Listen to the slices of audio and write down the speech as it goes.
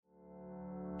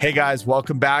Hey guys,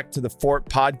 welcome back to the Fort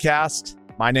Podcast.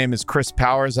 My name is Chris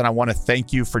Powers, and I want to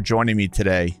thank you for joining me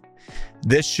today.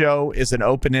 This show is an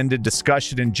open-ended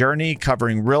discussion and journey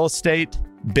covering real estate,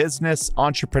 business,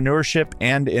 entrepreneurship,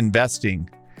 and investing.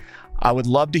 I would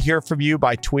love to hear from you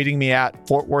by tweeting me at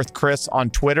Fort Worth Chris on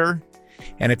Twitter.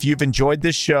 And if you've enjoyed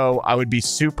this show, I would be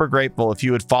super grateful if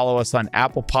you would follow us on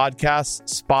Apple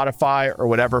Podcasts, Spotify, or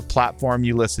whatever platform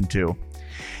you listen to.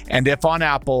 And if on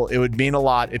Apple, it would mean a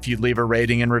lot if you'd leave a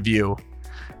rating and review.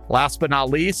 Last but not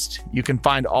least, you can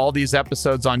find all these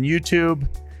episodes on YouTube.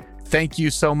 Thank you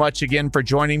so much again for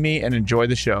joining me, and enjoy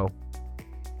the show.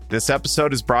 This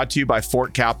episode is brought to you by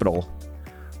Fort Capital.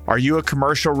 Are you a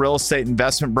commercial real estate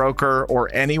investment broker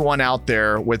or anyone out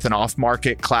there with an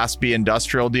off-market Class B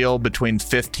industrial deal between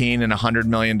 $15 and $100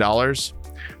 million?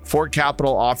 Fort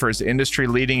Capital offers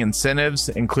industry-leading incentives,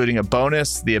 including a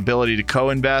bonus, the ability to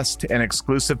co-invest, and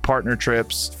exclusive partner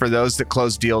trips for those that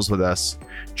close deals with us.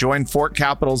 Join Fort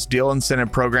Capital's Deal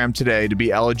Incentive Program today to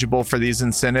be eligible for these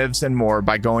incentives and more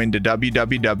by going to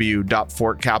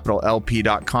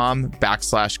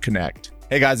www.fortcapitallp.com/connect.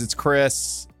 Hey guys, it's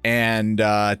Chris, and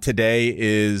today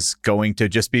is going to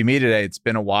just be me today. It's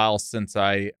been a while since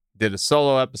I did a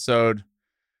solo episode.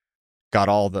 Got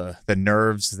all the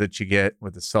nerves that you get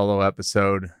with a solo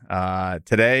episode.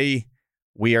 Today,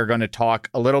 we are going to talk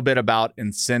a little bit about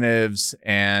incentives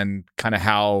and kind of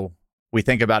how we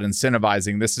think about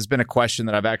incentivizing. This has been a question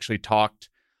that I've actually talked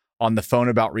on the phone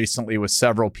about recently with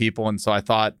several people. And so I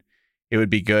thought it would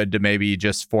be good to maybe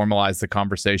just formalize the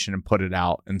conversation and put it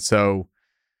out. And so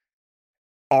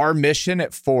our mission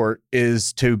at Fort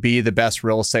is to be the best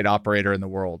real estate operator in the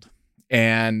world.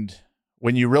 And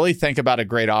when you really think about a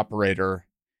great operator,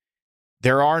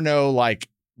 there are no like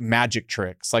magic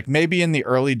tricks. Like maybe in the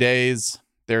early days,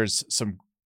 there's some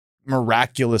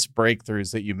miraculous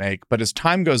breakthroughs that you make. But as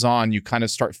time goes on, you kind of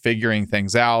start figuring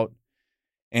things out.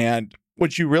 And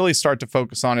what you really start to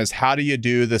focus on is how do you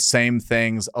do the same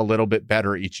things a little bit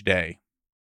better each day?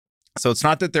 So it's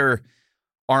not that there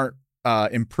aren't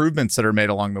improvements that are made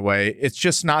along the way. It's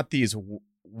just not these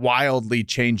wildly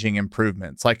changing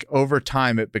improvements. Like over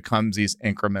time, it becomes these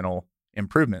incremental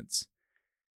improvements.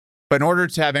 But in order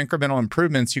to have incremental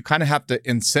improvements, you kind of have to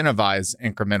incentivize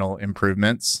incremental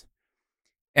improvements.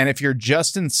 And if you're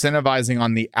just incentivizing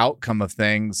on the outcome of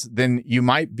things, then you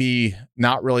might be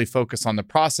not really focused on the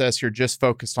process. You're just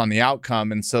focused on the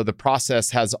outcome. And so the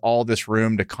process has all this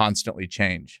room to constantly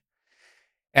change.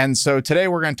 And so today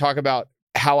we're going to talk about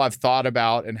how I've thought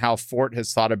about and how Fort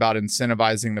has thought about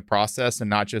incentivizing the process and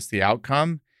not just the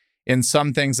outcome in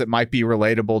some things that might be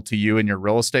relatable to you in your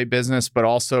real estate business, but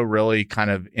also really kind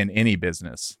of in any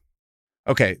business.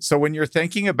 Okay, so when you're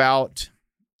thinking about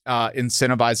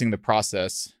incentivizing the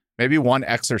process, maybe one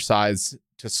exercise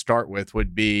to start with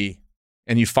would be,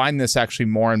 and you find this actually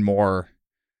more and more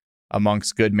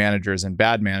amongst good managers and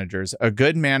bad managers, a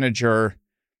good manager,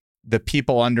 the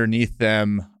people underneath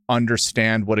them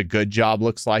understand what a good job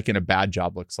looks like and a bad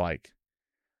job looks like.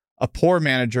 A poor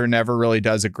manager never really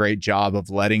does a great job of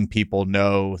letting people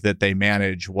know that they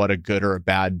manage what a good or a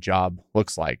bad job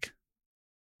looks like.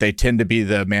 They tend to be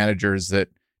the managers that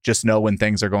just know when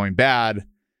things are going bad,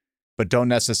 but don't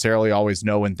necessarily always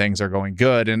know when things are going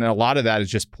good. And a lot of that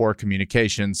is just poor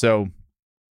communication. So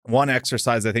one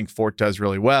exercise I think Fort does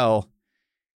really well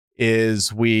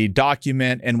is we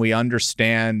document and we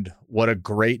understand what a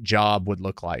great job would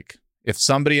look like. If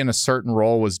somebody in a certain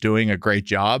role was doing a great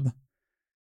job,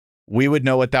 we would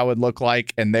know what that would look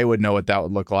like and they would know what that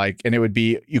would look like. And it would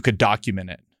be, you could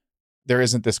document it. There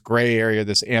isn't this gray area,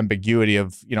 this ambiguity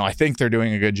of, I think they're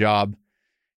doing a good job.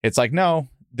 It's like, no,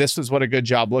 this is what a good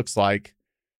job looks like.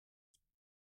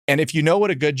 And if you know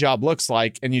what a good job looks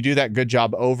like and you do that good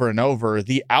job over and over,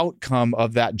 the outcome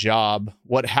of that job,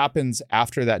 what happens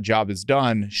after that job is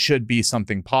done, should be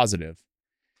something positive.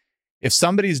 If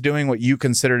somebody's doing what you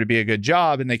consider to be a good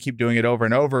job and they keep doing it over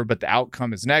and over, but the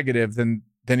outcome is negative, then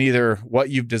either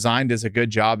what you've designed as a good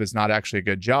job is not actually a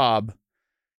good job,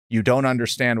 you don't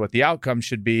understand what the outcome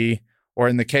should be, or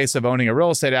in the case of owning a real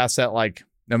estate asset, like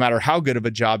no matter how good of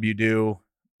a job you do,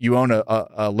 you own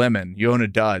a lemon, you own a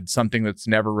dud, something that's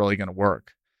never really going to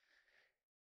work.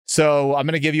 So I'm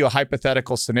going to give you a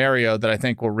hypothetical scenario that I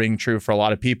think will ring true for a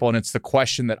lot of people. And it's the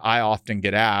question that I often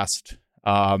get asked.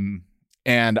 And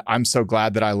I'm so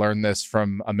glad that I learned this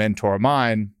from a mentor of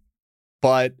mine.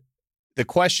 But the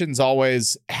question's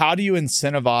always, how do you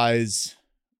incentivize,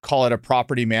 call it a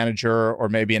property manager or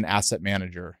maybe an asset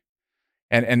manager?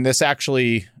 And this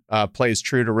actually plays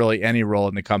true to really any role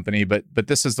in the company, but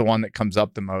this is the one that comes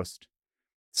up the most.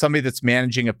 Somebody that's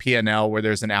managing a P&L where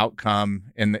there's an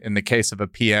outcome in the case of a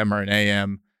PM or an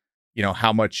AM,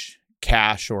 how much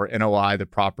cash or NOI the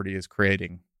property is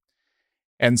creating.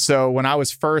 And so when I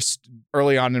was first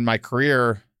early on in my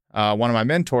career, one of my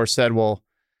mentors said, well,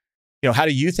 how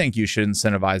do you think you should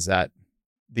incentivize that,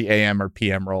 the AM or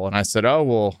PM role? And I said, oh,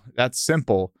 well, that's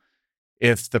simple.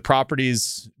 If the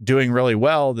property's doing really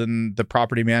well, then the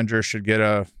property manager should get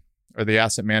or the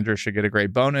asset manager should get a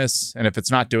great bonus. And if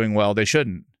it's not doing well, they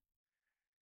shouldn't.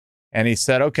 And he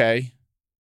said, okay,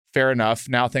 fair enough.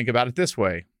 Now think about it this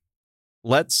way.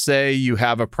 Let's say you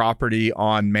have a property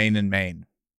on Main and Main,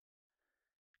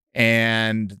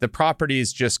 and the property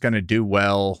is just going to do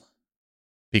well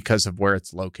because of where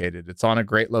it's located. It's on a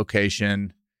great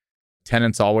location.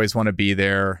 Tenants always want to be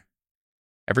there.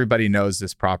 Everybody knows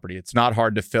this property. It's not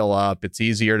hard to fill up. It's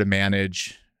easier to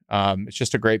manage. It's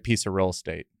just a great piece of real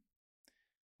estate.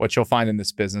 What you'll find in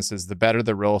this business is the better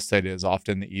the real estate is,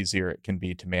 often the easier it can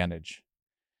be to manage.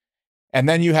 And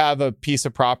then you have a piece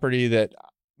of property that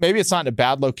maybe it's not in a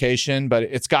bad location, but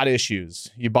it's got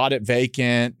issues. You bought it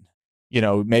vacant.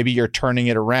 Maybe you're turning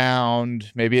it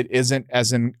around. Maybe it isn't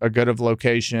as in a good of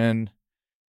location,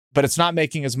 but it's not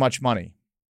making as much money.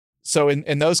 So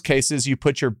in those cases, you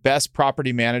put your best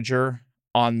property manager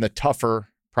on the tougher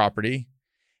property,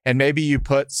 and maybe you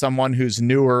put someone who's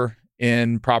newer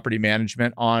in property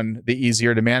management on the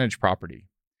easier to manage property.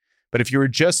 But if you were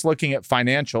just looking at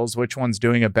financials, which one's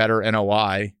doing a better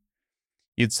NOI,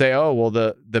 you'd say, oh, well,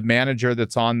 the manager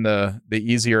that's on the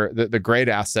easier, the great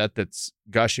asset that's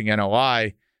gushing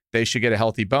NOI, they should get a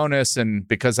healthy bonus. And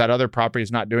because that other property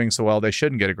is not doing so well, they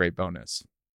shouldn't get a great bonus.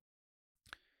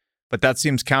 But that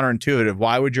seems counterintuitive.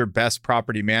 Why would your best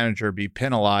property manager be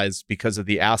penalized because of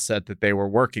the asset that they were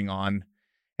working on?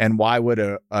 And why would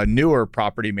a newer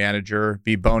property manager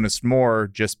be bonused more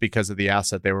just because of the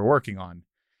asset they were working on?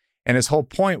 And his whole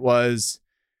point was,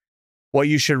 what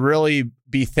you should really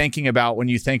be thinking about when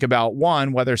you think about,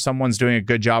 one, whether someone's doing a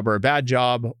good job or a bad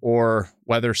job, or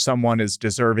whether someone is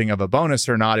deserving of a bonus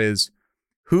or not, is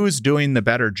who's doing the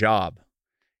better job.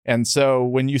 And so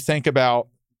when you think about,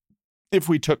 if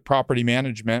we took property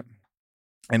management,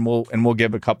 and we'll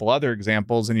give a couple other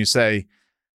examples, and you say,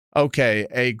 okay,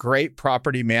 a great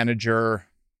property manager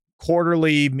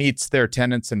quarterly meets their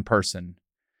tenants in person.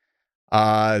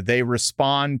 They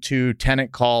respond to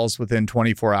tenant calls within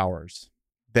 24 hours.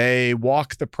 They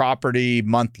walk the property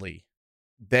monthly.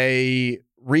 They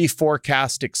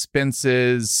reforecast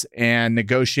expenses and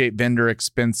negotiate vendor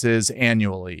expenses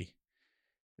annually.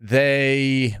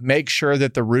 They make sure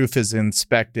that the roof is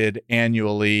inspected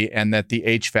annually and that the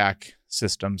HVAC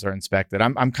systems are inspected.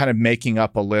 I'm kind of making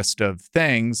up a list of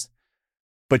things,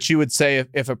 but you would say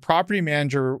if a property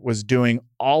manager was doing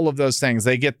all of those things,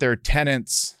 they get their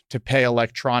tenants to pay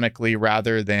electronically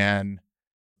rather than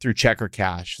through check or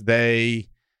cash. They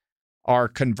are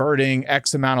converting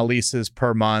X amount of leases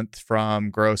per month from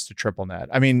gross to triple net.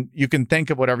 I mean, you can think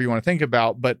of whatever you want to think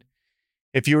about, but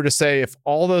if you were to say, if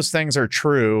all those things are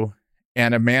true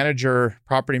and a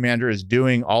property manager is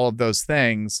doing all of those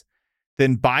things,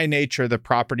 then by nature, the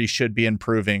property should be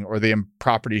improving, or the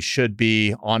property should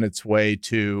be on its way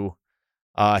to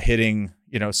hitting,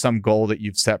 some goal that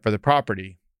you've set for the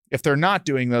property. If they're not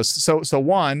doing those, so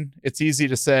one, it's easy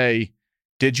to say,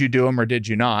 did you do them or did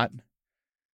you not?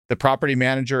 The property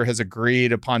manager has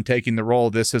agreed upon taking the role.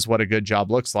 This is what a good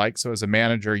job looks like. So as a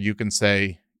manager, you can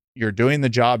say you're doing the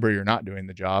job or you're not doing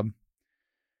the job.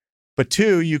 But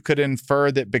two, you could infer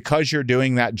that because you're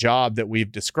doing that job that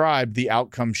we've described, the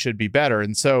outcome should be better.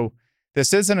 And so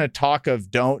this isn't a talk of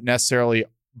don't necessarily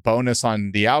bonus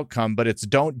on the outcome, but it's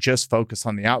don't just focus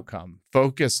on the outcome.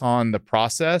 Focus on the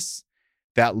process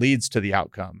that leads to the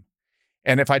outcome.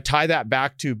 And if I tie that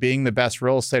back to being the best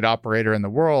real estate operator in the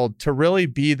world, to really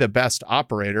be the best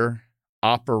operator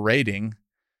operating,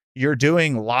 you're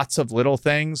doing lots of little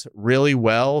things really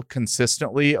well,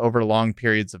 consistently over long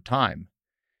periods of time.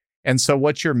 And so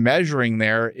what you're measuring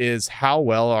there is how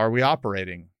well are we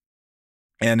operating?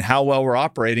 And how well we're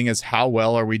operating is how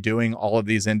well are we doing all of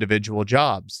these individual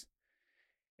jobs?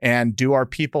 And do our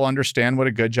people understand what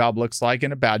a good job looks like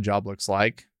and a bad job looks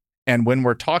like? And when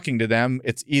we're talking to them,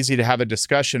 it's easy to have a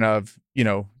discussion of,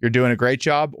 you're doing a great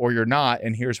job or you're not,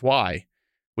 and here's why.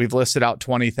 We've listed out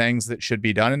 20 things that should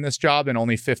be done in this job, and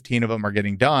only 15 of them are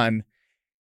getting done.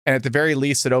 And at the very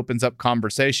least, it opens up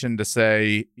conversation to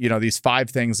say, these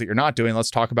 5 things that you're not doing,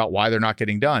 let's talk about why they're not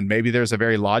getting done. Maybe there's a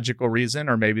very logical reason,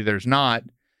 or maybe there's not.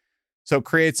 So it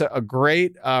creates a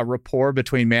great rapport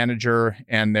between manager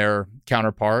and their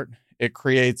counterpart. It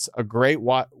creates a great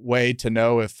way to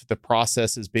know if the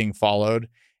process is being followed.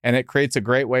 And it creates a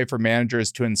great way for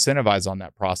managers to incentivize on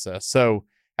that process. So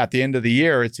at the end of the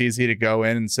year, it's easy to go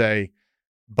in and say,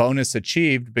 bonus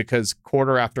achieved because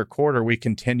quarter after quarter, we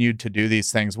continued to do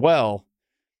these things well.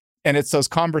 And it's those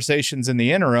conversations in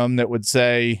the interim that would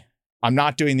say, I'm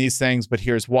not doing these things, but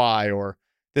here's why, or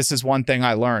this is one thing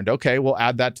I learned. Okay, we'll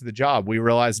add that to the job. We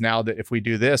realize now that if we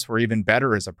do this, we're even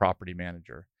better as a property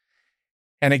manager.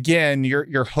 And again,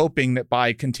 you're hoping that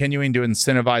by continuing to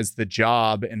incentivize the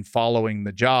job and following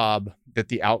the job, that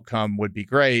the outcome would be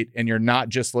great. And you're not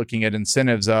just looking at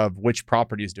incentives of which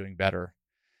property is doing better.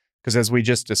 Because as we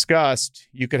just discussed,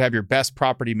 you could have your best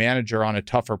property manager on a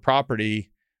tougher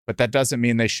property, but that doesn't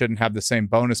mean they shouldn't have the same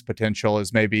bonus potential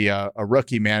as maybe a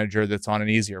rookie manager that's on an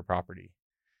easier property.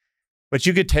 But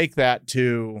you could take that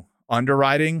to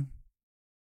underwriting.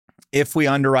 If we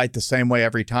underwrite the same way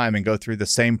every time and go through the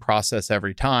same process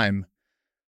every time,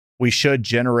 we should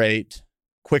generate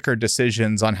quicker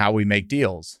decisions on how we make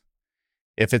deals.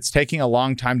 If it's taking a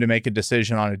long time to make a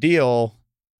decision on a deal,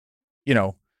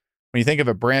 when you think of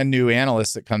a brand new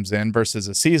analyst that comes in versus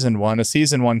a seasoned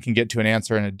one can get to an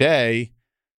answer in a day.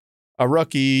 A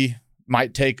rookie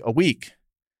might take a week.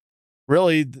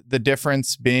 Really, the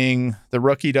difference being the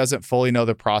rookie doesn't fully know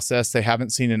the process. They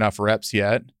haven't seen enough reps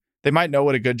yet. They might know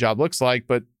what a good job looks like,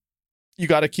 but you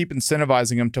got to keep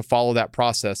incentivizing them to follow that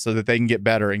process so that they can get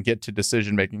better and get to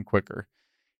decision-making quicker.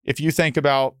 If you think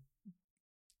about,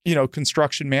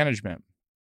 construction management,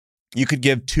 you could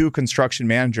give two construction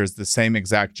managers the same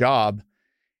exact job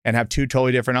and have two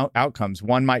totally different outcomes.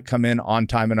 One might come in on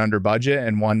time and under budget,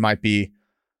 and one might be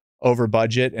over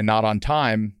budget and not on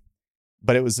time,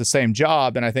 but it was the same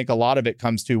job. And I think a lot of it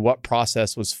comes to what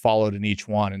process was followed in each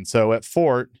one. And so at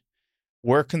Fort,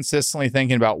 we're consistently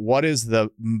thinking about what is the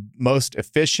most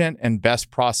efficient and best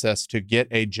process to get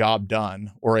a job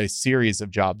done or a series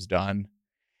of jobs done.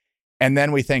 And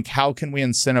then we think, how can we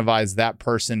incentivize that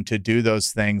person to do those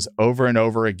things over and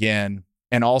over again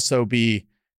and also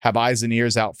have eyes and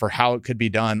ears out for how it could be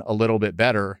done a little bit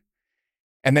better.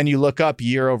 And then you look up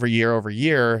year over year over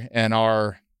year, and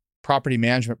our property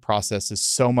management process is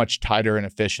so much tighter and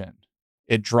efficient.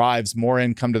 It drives more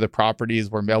income to the properties.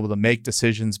 We're able to make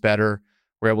decisions better.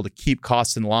 We're able to keep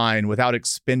costs in line without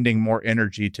expending more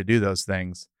energy to do those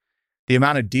things. The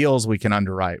amount of deals we can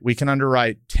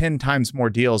underwrite 10 times more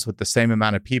deals with the same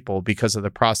amount of people because of the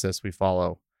process we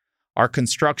follow. Our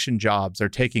construction jobs are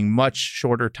taking much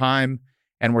shorter time,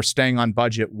 and we're staying on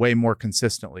budget way more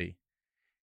consistently.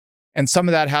 And some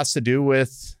of that has to do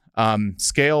with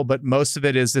scale, but most of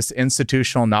it is this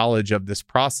institutional knowledge of this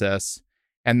process.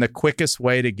 And the quickest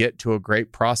way to get to a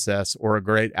great process or a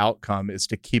great outcome is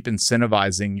to keep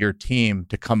incentivizing your team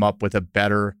to come up with a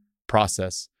better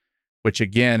process, which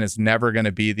again is never going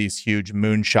to be these huge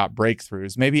moonshot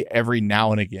breakthroughs. Maybe every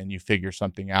now and again you figure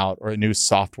something out or a new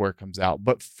software comes out.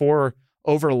 But for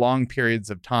over long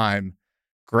periods of time,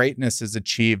 greatness is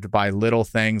achieved by little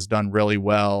things done really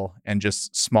well and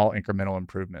just small incremental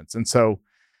improvements. And so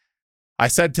I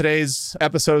said today's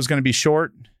episode is going to be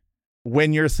short.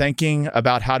 When you're thinking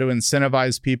about how to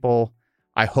incentivize people,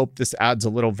 I hope this adds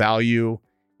a little value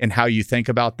in how you think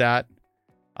about that.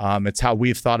 It's how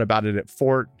we've thought about it at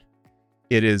Fort.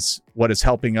 It is what is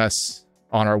helping us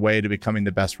on our way to becoming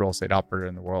the best real estate operator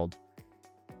in the world.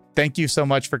 Thank you so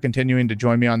much for continuing to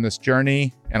join me on this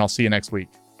journey, and I'll see you next week.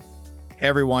 Hey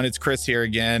everyone, it's Chris here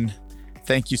again.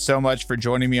 Thank you so much for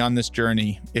joining me on this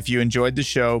journey. If you enjoyed the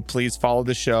show, please follow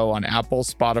the show on Apple,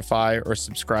 Spotify, or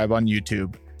subscribe on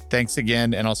YouTube. Thanks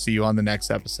again, and I'll see you on the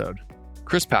next episode.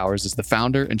 Chris Powers is the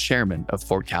founder and chairman of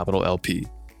Fort Capital LP.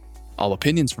 All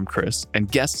opinions from Chris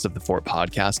and guests of the Fort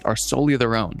podcast are solely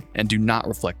their own and do not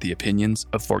reflect the opinions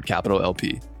of Fort Capital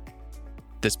LP.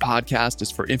 This podcast is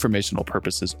for informational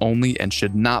purposes only and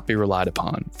should not be relied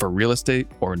upon for real estate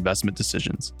or investment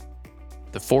decisions.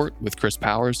 The Fort with Chris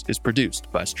Powers is produced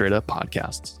by Straight Up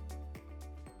Podcasts.